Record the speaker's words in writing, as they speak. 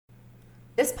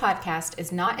This podcast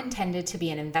is not intended to be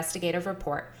an investigative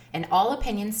report, and all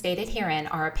opinions stated herein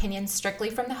are opinions strictly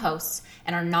from the hosts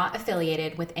and are not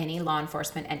affiliated with any law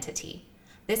enforcement entity.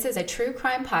 This is a true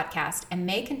crime podcast and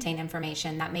may contain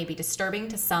information that may be disturbing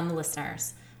to some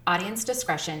listeners. Audience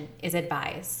discretion is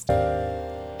advised.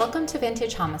 Welcome to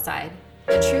Vintage Homicide,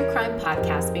 the true crime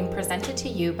podcast being presented to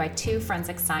you by two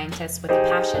forensic scientists with a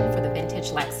passion for the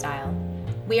vintage lifestyle.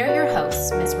 We are your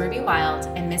hosts, Miss Ruby Wild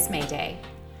and Miss Mayday.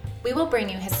 We will bring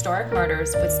you historic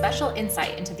murders with special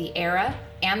insight into the era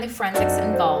and the forensics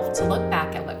involved to look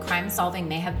back at what crime solving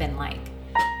may have been like.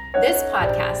 This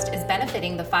podcast is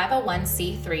benefiting the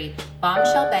 501c3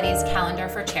 Bombshell Betty's Calendar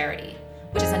for Charity,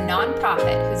 which is a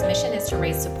nonprofit whose mission is to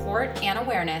raise support and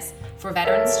awareness for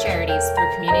veterans charities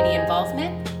through community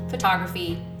involvement,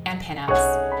 photography, and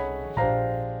pinups.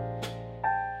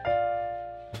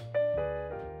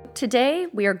 Today,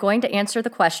 we are going to answer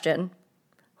the question,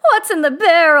 what's in the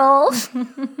barrel?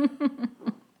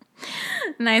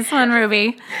 Nice one,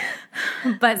 Ruby.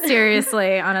 But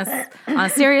seriously, on a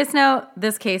serious note,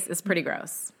 this case is pretty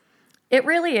gross. It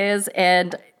really is,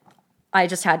 and I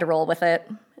just had to roll with it.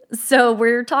 So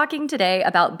we're talking today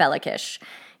about Bela Kish.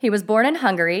 He was born in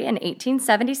Hungary in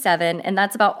 1877, and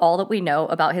that's about all that we know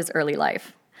about his early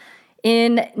life.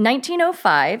 In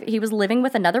 1905, he was living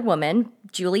with another woman,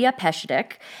 Julia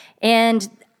Peshidik, and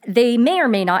they may or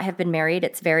may not have been married.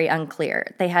 It's very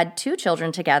unclear. They had two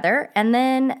children together, and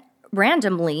then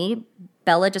randomly,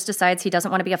 Bela just decides he doesn't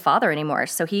want to be a father anymore.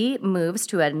 So he moves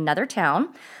to another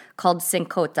town called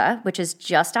Szentgota, which is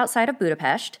just outside of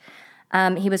Budapest.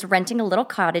 He was renting a little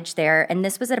cottage there, and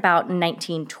this was at about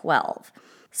 1912.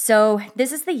 So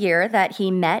this is the year that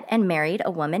he met and married a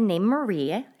woman named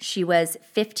Marie. She was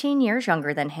 15 years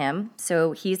younger than him,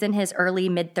 so he's in his early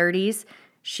mid-30s.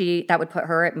 That would put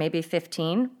her at maybe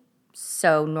 15,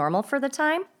 so normal for the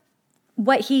time.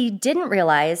 What he didn't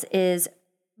realize is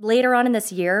later on in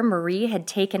this year, Marie had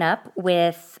taken up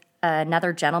with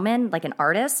another gentleman, like an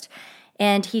artist,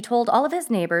 and he told all of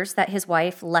his neighbors that his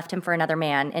wife left him for another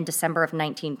man in December of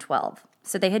 1912.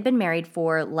 So they had been married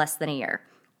for less than a year,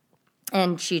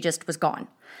 and she just was gone.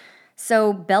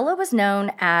 So Bela was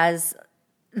known as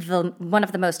one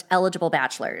of the most eligible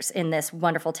bachelors in this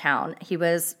wonderful town. He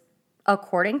was,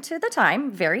 according to the time,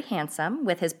 very handsome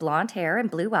with his blonde hair and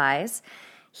blue eyes.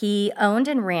 He owned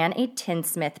and ran a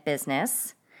tinsmith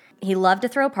business. He loved to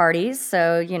throw parties,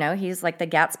 so, he's like the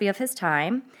Gatsby of his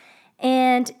time.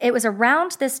 And it was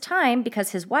around this time,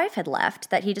 because his wife had left,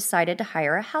 that he decided to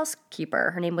hire a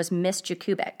housekeeper. Her name was Miss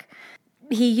Jakubik.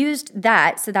 He used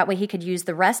that so that way he could use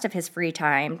the rest of his free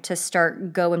time to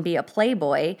go and be a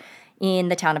playboy in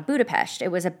the town of Budapest.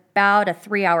 It was about a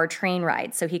 3-hour train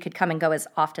ride, so he could come and go as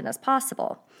often as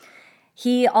possible.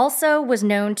 He also was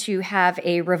known to have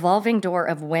a revolving door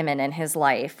of women in his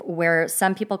life, where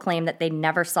some people claim that they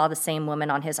never saw the same woman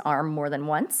on his arm more than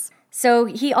once. So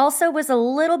he also was a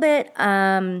little bit,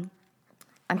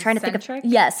 eccentric.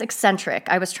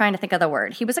 I was trying to think of the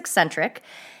word. He was eccentric,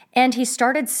 and he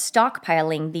started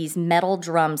stockpiling these metal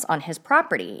drums on his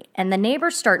property. And the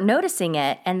neighbors start noticing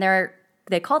it, and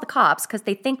they call the cops because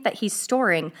they think that he's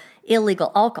storing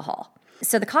illegal alcohol.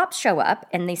 So the cops show up,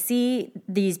 and they see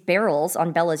these barrels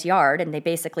on Bela's yard, and they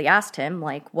basically asked him,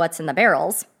 what's in the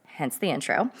barrels? Hence the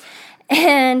intro.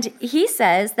 And he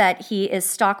says that he is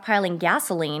stockpiling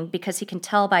gasoline because he can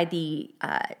tell by the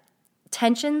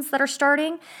tensions that are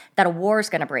starting that a war is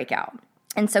going to break out.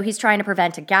 And so he's trying to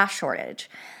prevent a gas shortage.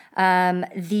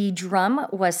 The drum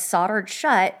was soldered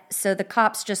shut, so the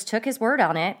cops just took his word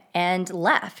on it and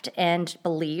left and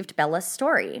believed Bela's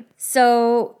story.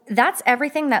 So that's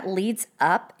everything that leads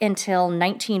up until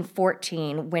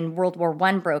 1914 when World War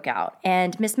I broke out.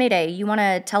 And Miss Mayday, you want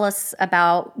to tell us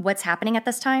about what's happening at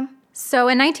this time? So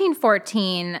in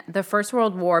 1914, the First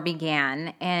World War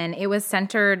began, and it was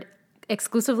centered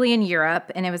exclusively in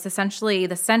Europe, and it was essentially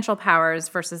the Central Powers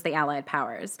versus the Allied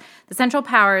Powers. The Central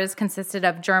Powers consisted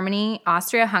of Germany,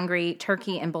 Austria-Hungary,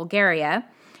 Turkey, and Bulgaria,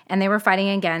 and they were fighting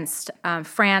against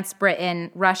France, Britain,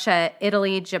 Russia,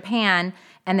 Italy, Japan,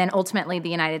 and then ultimately the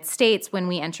United States when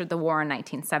we entered the war in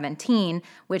 1917,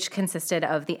 which consisted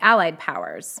of the Allied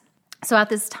Powers. So at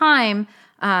this time,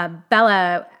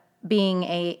 Bela, being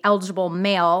an eligible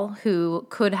male who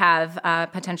could have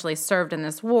potentially served in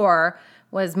this war,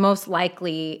 was most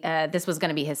likely this was going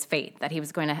to be his fate, that he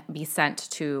was going to be sent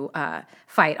to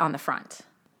fight on the front.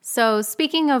 So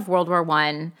speaking of World War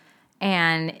I,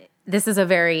 and this is a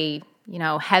very,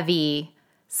 heavy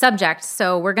subject,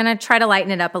 so we're going to try to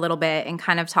lighten it up a little bit and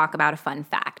kind of talk about a fun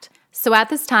fact. So at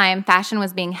this time, fashion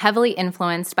was being heavily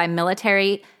influenced by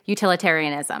military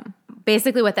utilitarianism.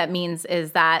 Basically what that means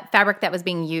is that fabric that was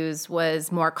being used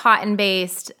was more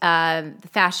cotton-based. The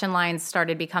fashion lines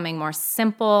started becoming more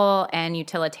simple and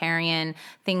utilitarian,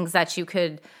 things that you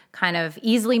could kind of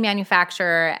easily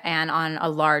manufacture and on a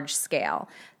large scale.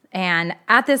 And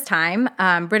at this time,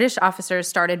 British officers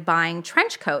started buying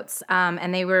trench coats,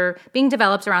 and they were being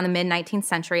developed around the mid-19th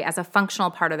century as a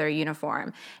functional part of their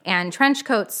uniform. And trench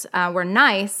coats were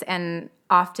nice and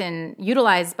often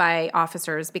utilized by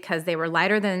officers because they were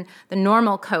lighter than the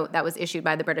normal coat that was issued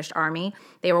by the British Army.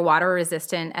 They were water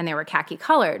resistant and they were khaki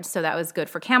colored, so that was good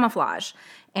for camouflage.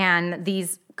 And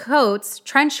these coats,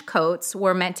 trench coats,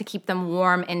 were meant to keep them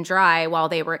warm and dry while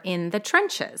they were in the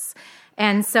trenches.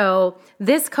 And so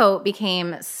this coat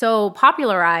became so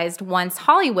popularized once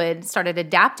Hollywood started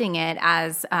adapting it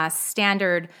as a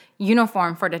standard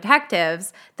uniform for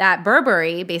detectives that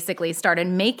Burberry basically started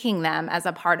making them as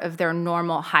a part of their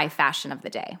normal high fashion of the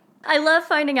day. I love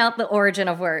finding out the origin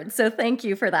of words, so thank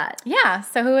you for that. Yeah,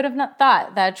 so who would have not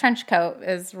thought that a trench coat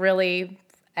is really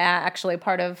actually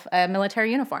part of a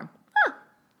military uniform?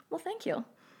 Well, thank you.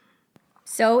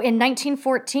 So in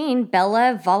 1914,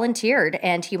 Bella volunteered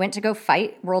and he went to go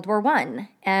fight World War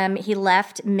I. He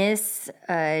left Miss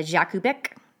Jakubik,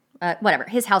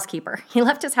 his housekeeper. He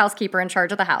left his housekeeper in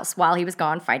charge of the house while he was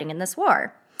gone fighting in this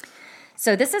war.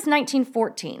 So this is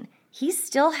 1914. He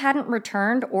still hadn't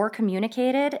returned or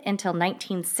communicated until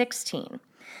 1916.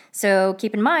 So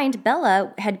keep in mind,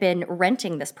 Bella had been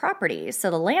renting this property.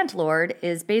 So the landlord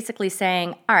is basically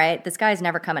saying, all right, this guy's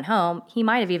never coming home. He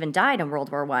might have even died in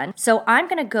World War I. So I'm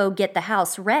going to go get the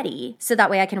house ready so that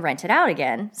way I can rent it out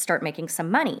again, start making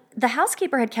some money. The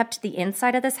housekeeper had kept the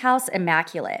inside of this house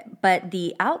immaculate, but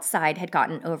the outside had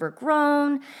gotten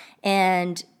overgrown,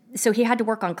 and so he had to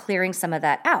work on clearing some of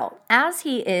that out. As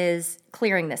he is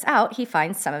clearing this out, he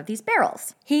finds some of these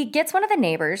barrels. He gets one of the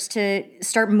neighbors to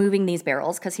start moving these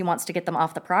barrels because he wants to get them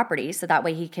off the property so that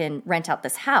way he can rent out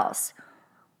this house.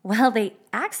 Well, they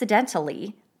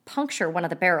accidentally puncture one of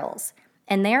the barrels,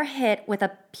 and they're hit with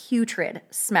a putrid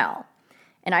smell.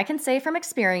 And I can say from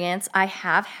experience, I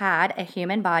have had a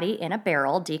human body in a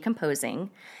barrel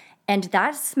decomposing, and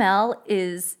that smell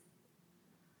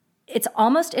it's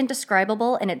almost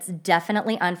indescribable, and it's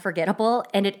definitely unforgettable,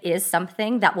 and it is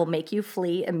something that will make you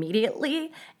flee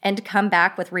immediately and come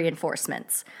back with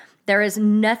reinforcements. There is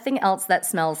nothing else that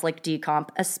smells like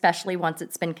decomp, especially once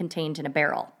it's been contained in a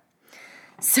barrel.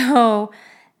 So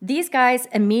these guys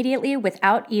immediately,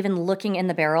 without even looking in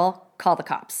the barrel, call the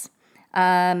cops.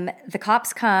 The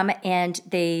cops come and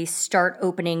they start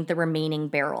opening the remaining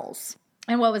barrels.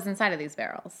 And what was inside of these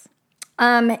barrels?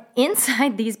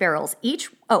 Inside these barrels,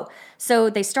 so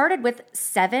they started with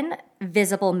 7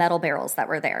 visible metal barrels that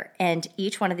were there, and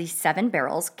each one of these 7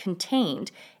 barrels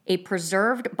contained a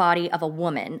preserved body of a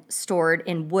woman stored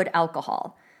in wood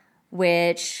alcohol,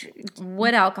 which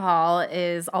wood alcohol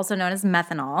is also known as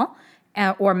methanol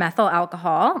or methyl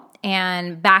alcohol,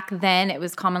 and back then it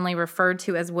was commonly referred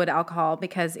to as wood alcohol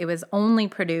because it was only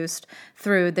produced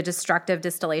through the destructive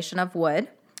distillation of wood,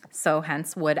 so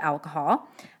hence wood alcohol.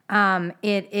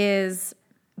 It is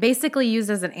basically used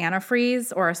as an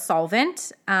antifreeze or a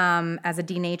solvent, as a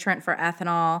denaturant for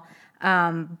ethanol,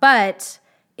 but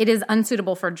it is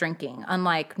unsuitable for drinking,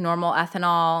 unlike normal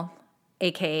ethanol,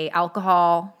 aka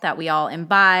alcohol that we all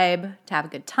imbibe to have a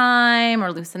good time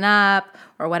or loosen up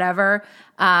or whatever.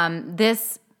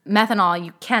 This methanol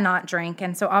you cannot drink,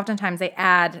 and so oftentimes they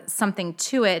add something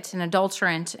to it, an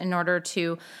adulterant, in order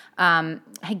to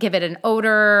give it an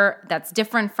odor that's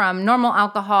different from normal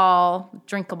alcohol,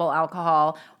 drinkable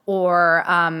alcohol, or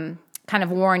kind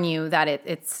of warn you that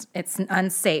it's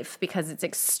unsafe because it's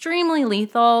extremely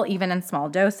lethal, even in small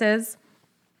doses.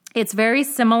 It's very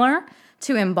similar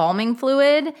to embalming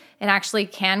fluid. It actually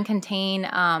can contain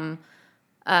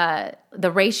the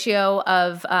ratio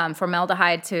of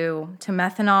formaldehyde to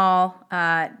methanol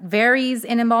varies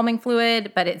in embalming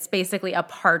fluid, but it's basically a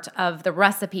part of the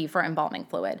recipe for embalming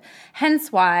fluid.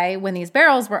 Hence why when these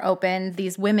barrels were opened,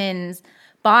 these women's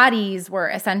bodies were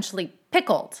essentially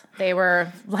pickled. They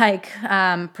were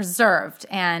preserved.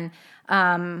 And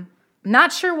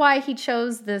not sure why he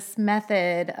chose this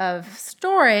method of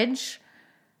storage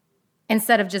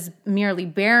instead of just merely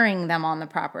burying them on the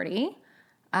property.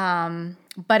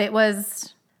 But it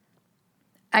was,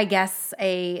 I guess,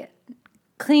 a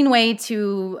clean way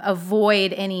to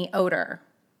avoid any odor,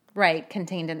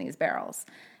 contained in these barrels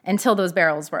until those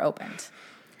barrels were opened.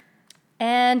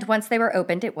 And once they were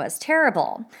opened, it was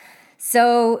terrible.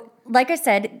 So, like I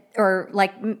said, or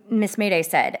like Miss Mayday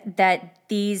said, that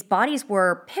these bodies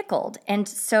were pickled. And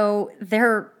so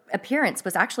they're appearance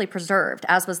was actually preserved,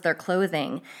 as was their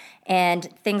clothing and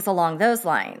things along those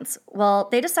lines. Well,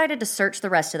 they decided to search the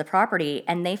rest of the property,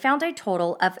 and they found a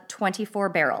total of 24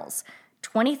 barrels,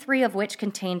 23 of which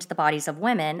contained the bodies of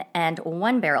women, and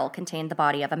 1 barrel contained the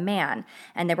body of a man.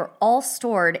 And they were all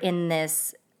stored in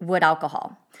this wood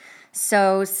alcohol.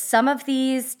 So some of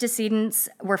these decedents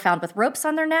were found with ropes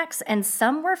on their necks, and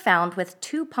some were found with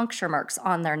 2 puncture marks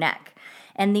on their neck.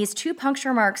 And these 2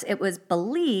 puncture marks, it was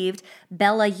believed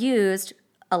Bela used,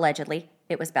 allegedly,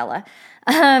 it was Bela,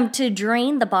 to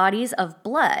drain the bodies of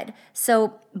blood.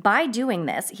 So by doing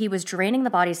this, he was draining the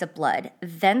bodies of blood,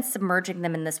 then submerging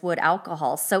them in this wood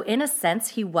alcohol. So in a sense,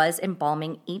 he was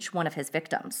embalming each one of his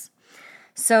victims.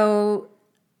 So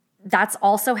that's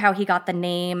also how he got the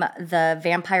name the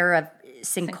Vampire of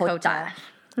Cincotta.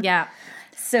 Yeah.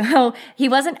 So he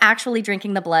wasn't actually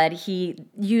drinking the blood. He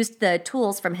used the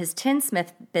tools from his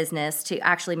tinsmith business to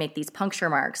actually make these puncture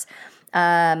marks.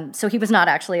 So he was not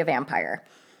actually a vampire,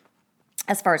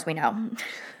 as far as we know.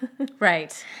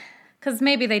 Right. Because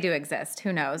maybe they do exist.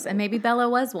 Who knows? And maybe Bela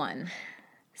was one.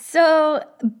 So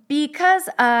because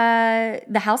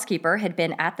the housekeeper had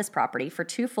been at this property for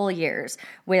 2 full years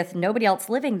with nobody else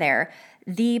living there,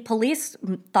 the police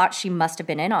thought she must have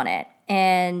been in on it.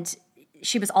 And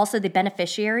she was also the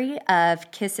beneficiary of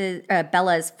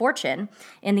Bela's fortune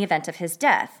in the event of his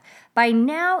death. By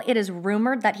now, it is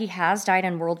rumored that he has died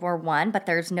in World War I, but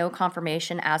there's no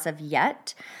confirmation as of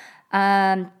yet.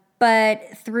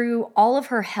 But through all of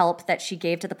her help that she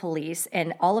gave to the police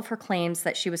and all of her claims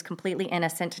that she was completely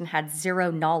innocent and had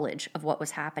zero knowledge of what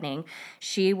was happening,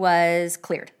 she was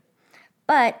cleared.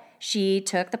 But she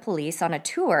took the police on a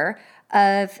tour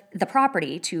of the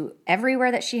property to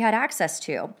everywhere that she had access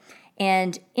to.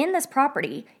 And in this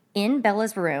property, in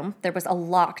Bela's room, there was a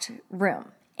locked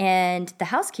room. And the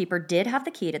housekeeper did have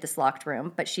the key to this locked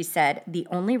room, but she said, the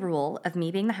only rule of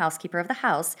me being the housekeeper of the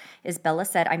house is Bela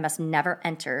said I must never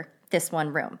enter this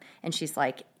one room. And she's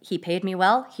like, he paid me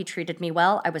well, he treated me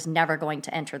well, I was never going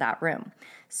to enter that room.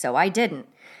 So I didn't.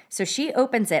 So she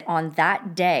opens it on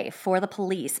that day for the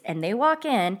police, and they walk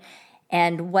in,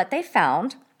 and what they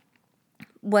found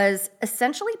was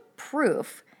essentially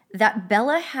proof that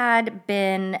Bela had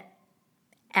been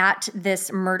at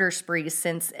this murder spree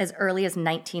since as early as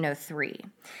 1903.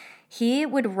 He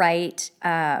would write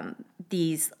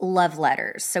these love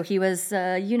letters. So he was,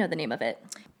 you know the name of it.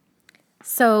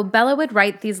 So Bela would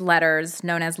write these letters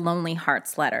known as Lonely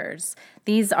Hearts letters.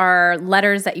 These are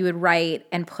letters that you would write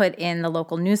and put in the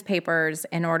local newspapers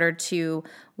in order to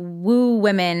woo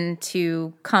women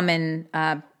to come and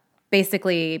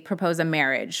basically propose a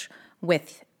marriage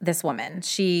with this woman.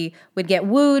 She would get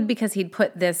wooed because he'd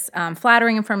put this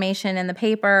flattering information in the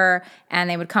paper, and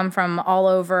they would come from all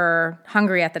over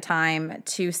Hungary at the time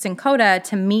to Cincotta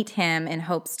to meet him in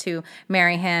hopes to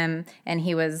marry him. And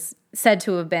he was said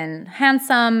to have been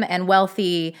handsome and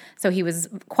wealthy, so he was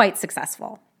quite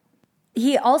successful.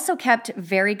 He also kept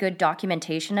very good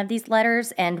documentation of these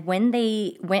letters, and when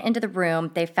they went into the room,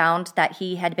 they found that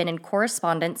he had been in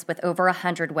correspondence with over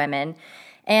 100 women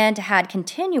and had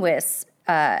continuous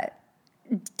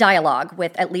dialogue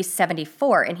with at least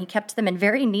 74, and he kept them in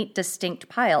very neat, distinct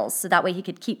piles, so that way he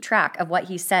could keep track of what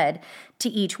he said to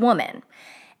each woman.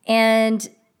 And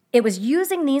it was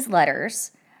using these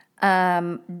letters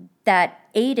that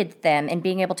aided them in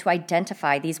being able to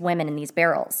identify these women in these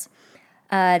barrels.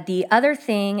 The other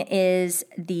thing is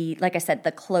like I said,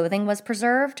 the clothing was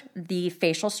preserved, the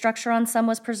facial structure on some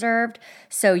was preserved.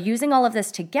 So using all of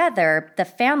this together, the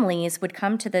families would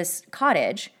come to this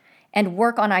cottage and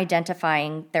work on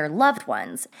identifying their loved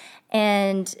ones.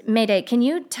 And Mayday, can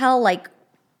you tell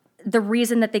the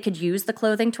reason that they could use the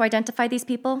clothing to identify these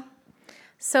people?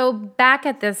 So back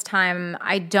at this time,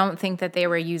 I don't think that they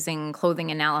were using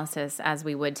clothing analysis as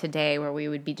we would today, where we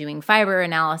would be doing fiber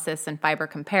analysis and fiber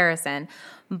comparison.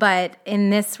 But in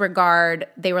this regard,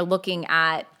 they were looking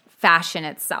at fashion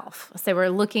itself. So they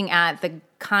were looking at the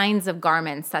kinds of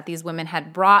garments that these women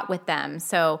had brought with them.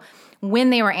 So when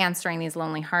they were answering these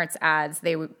Lonely Hearts ads,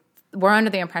 they were under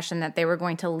the impression that they were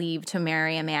going to leave to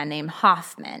marry a man named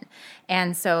Hoffman.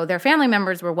 And so their family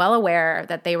members were well aware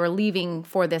that they were leaving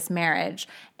for this marriage,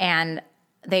 and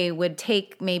they would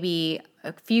take maybe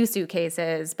a few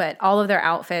suitcases, but all of their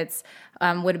outfits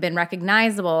would have been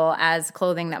recognizable as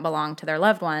clothing that belonged to their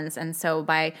loved ones. And so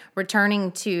by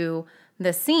returning to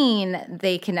the scene,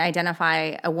 they can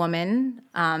identify a woman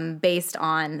based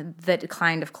on the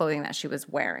kind of clothing that she was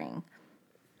wearing.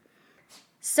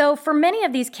 So for many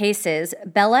of these cases,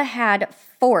 Bela had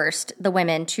forced the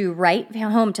women to write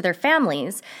home to their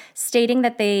families, stating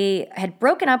that they had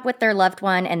broken up with their loved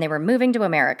one and they were moving to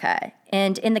America.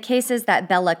 And in the cases that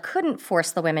Bella couldn't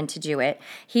force the women to do it,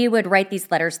 he would write these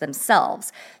letters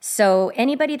themselves. So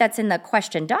anybody that's in the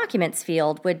question documents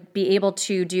field would be able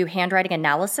to do handwriting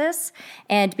analysis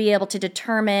and be able to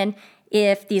determine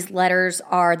if these letters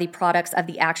are the products of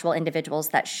the actual individuals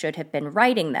that should have been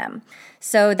writing them.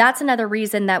 So that's another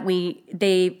reason that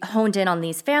they honed in on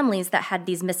these families that had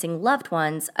these missing loved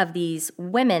ones of these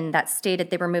women that stated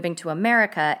they were moving to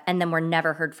America and then were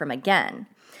never heard from again.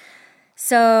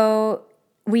 So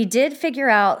we did figure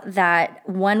out that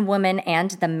one woman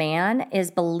and the man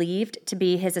is believed to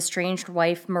be his estranged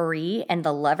wife, Marie, and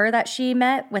the lover that she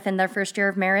met within their first year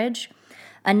of marriage.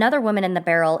 Another woman in the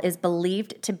barrel is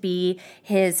believed to be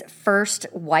his first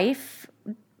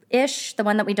wife-ish, the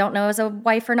one that we don't know is a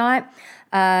wife or not.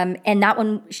 And that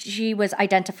one, she was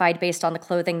identified based on the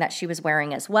clothing that she was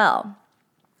wearing as well.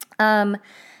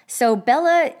 So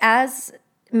Bella, as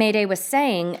Mayday was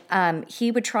saying,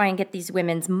 he would try and get these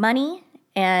women's money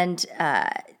and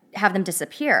have them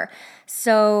disappear.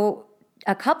 So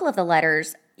a couple of the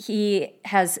letters, he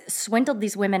has swindled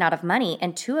these women out of money,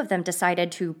 and two of them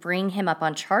decided to bring him up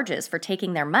on charges for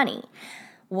taking their money.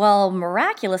 Well,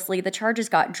 miraculously, the charges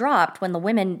got dropped when the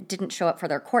women didn't show up for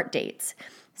their court dates.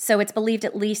 So it's believed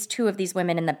at least two of these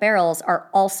women in the barrels are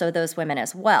also those women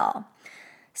as well.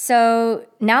 So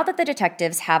now that the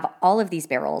detectives have all of these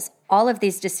barrels, all of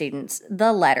these decedents,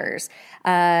 the letters,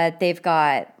 they've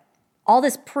got all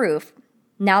this proof,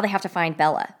 now they have to find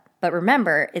Bella. But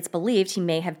remember, it's believed he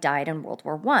may have died in World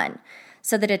War I.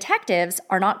 So the detectives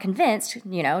are not convinced,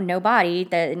 no body,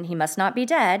 that he must not be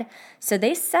dead. So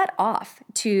they set off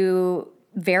to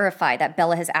verify that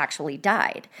Bella has actually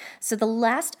died. So the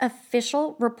last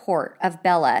official report of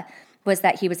Bella was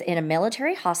that he was in a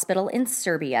military hospital in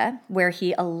Serbia where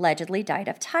he allegedly died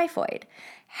of typhoid.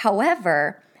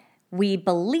 However, we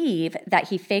believe that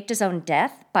he faked his own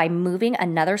death by moving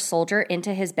another soldier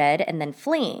into his bed and then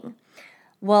fleeing.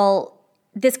 Well,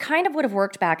 this kind of would have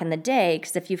worked back in the day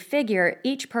because if you figure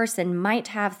each person might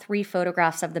have 3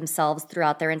 photographs of themselves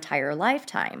throughout their entire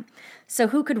lifetime. So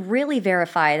who could really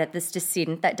verify that this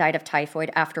decedent that died of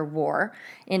typhoid after war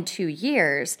in 2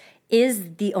 years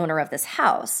is the owner of this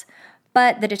house?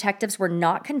 But the detectives were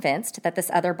not convinced that this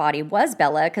other body was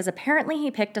Bella because apparently he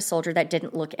picked a soldier that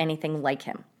didn't look anything like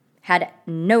him, had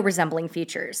no resembling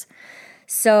features.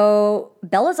 So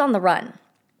Bella's on the run.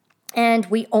 And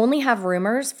we only have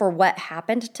rumors for what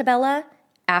happened to Bella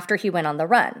after he went on the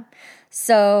run.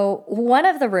 So one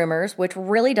of the rumors, which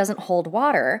really doesn't hold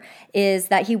water, is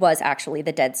that he was actually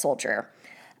the dead soldier.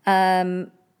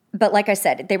 But like I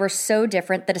said, they were so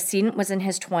different. The decedent was in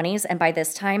his 20s, and by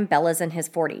this time, Bella's in his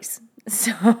 40s.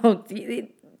 So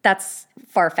that's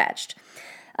far-fetched.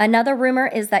 Another rumor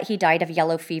is that he died of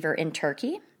yellow fever in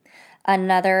Turkey.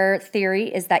 Another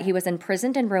theory is that he was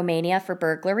imprisoned in Romania for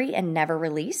burglary and never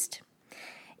released.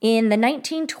 In the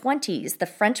 1920s, the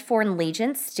French Foreign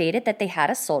Legion stated that they had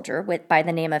a soldier by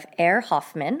the name of Herr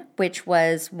Hoffmann, which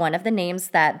was one of the names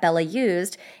that Bella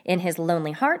used in his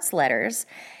Lonely Hearts letters.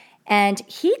 And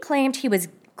he claimed he was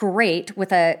great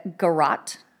with a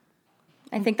garrote.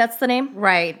 I think that's the name.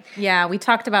 Right. Yeah, we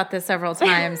talked about this several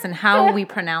times and how we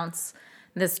pronounce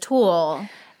this tool.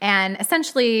 And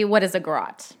essentially, what is a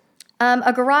garrote?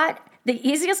 A garrote, the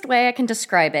easiest way I can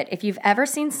describe it, if you've ever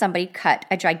seen somebody cut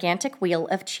a gigantic wheel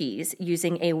of cheese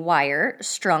using a wire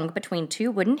strung between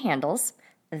 2 wooden handles,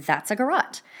 that's a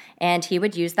garrote. And he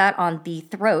would use that on the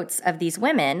throats of these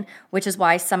women, which is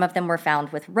why some of them were found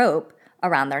with rope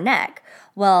around their neck.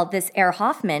 Well, this Herr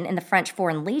Hoffmann in the French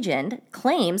Foreign Legion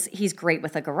claims he's great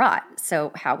with a garrote,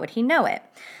 so how would he know it?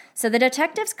 So the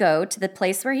detectives go to the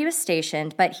place where he was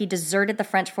stationed, but he deserted the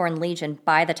French Foreign Legion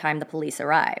by the time the police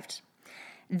arrived.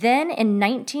 Then in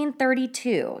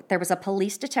 1932, there was a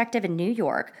police detective in New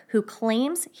York who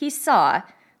claims he saw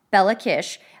Bela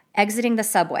Kish exiting the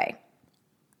subway.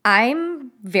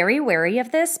 I'm very wary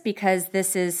of this because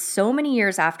this is so many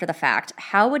years after the fact.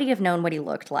 How would he have known what he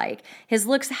looked like? His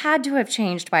looks had to have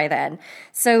changed by then.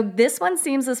 So this one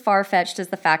seems as far-fetched as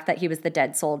the fact that he was the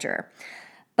dead soldier.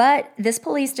 But this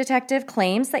police detective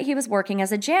claims that he was working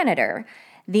as a janitor.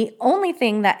 The only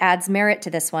thing that adds merit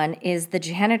to this one is the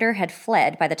janitor had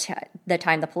fled by the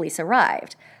time the police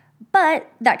arrived.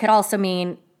 But that could also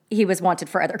mean he was wanted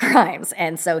for other crimes,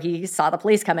 and so he saw the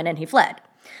police come in and he fled.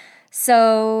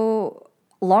 So,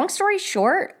 long story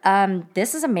short,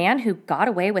 this is a man who got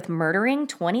away with murdering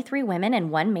 23 women and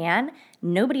 1 man.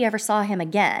 Nobody ever saw him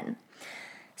again.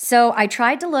 So I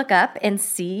tried to look up and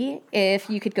see if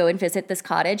you could go and visit this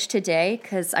cottage today,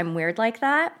 because I'm weird like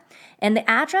that. And the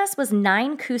address was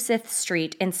 9 Kusith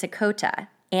Street in Secota,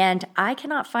 and I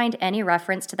cannot find any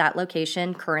reference to that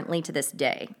location currently to this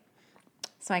day.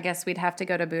 So I guess we'd have to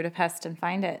go to Budapest and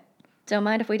find it. Don't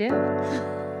mind if we do.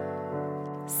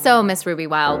 So, Miss Ruby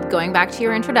Wild, going back to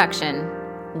your introduction,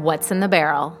 what's in the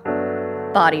barrel?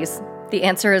 Bodies. The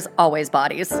answer is always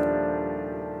bodies.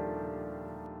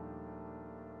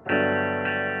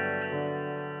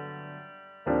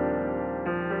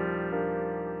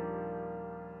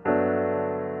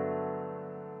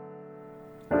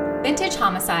 Vintage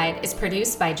Homicide is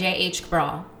produced by J.H.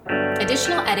 Cabral.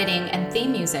 Additional editing and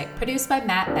theme music produced by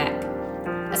Matt Beck.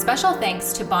 A special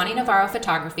thanks to Bonnie Navarro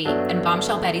Photography and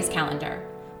Bombshell Betty's Calendar.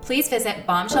 Please visit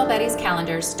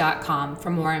bombshellbettyscalendars.com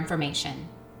for more information.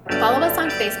 Follow us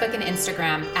on Facebook and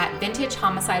Instagram at Vintage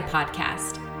Homicide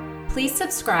Podcast. Please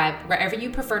subscribe wherever you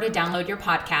prefer to download your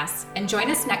podcasts and join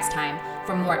us next time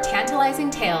for more tantalizing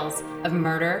tales of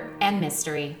murder and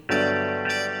mystery.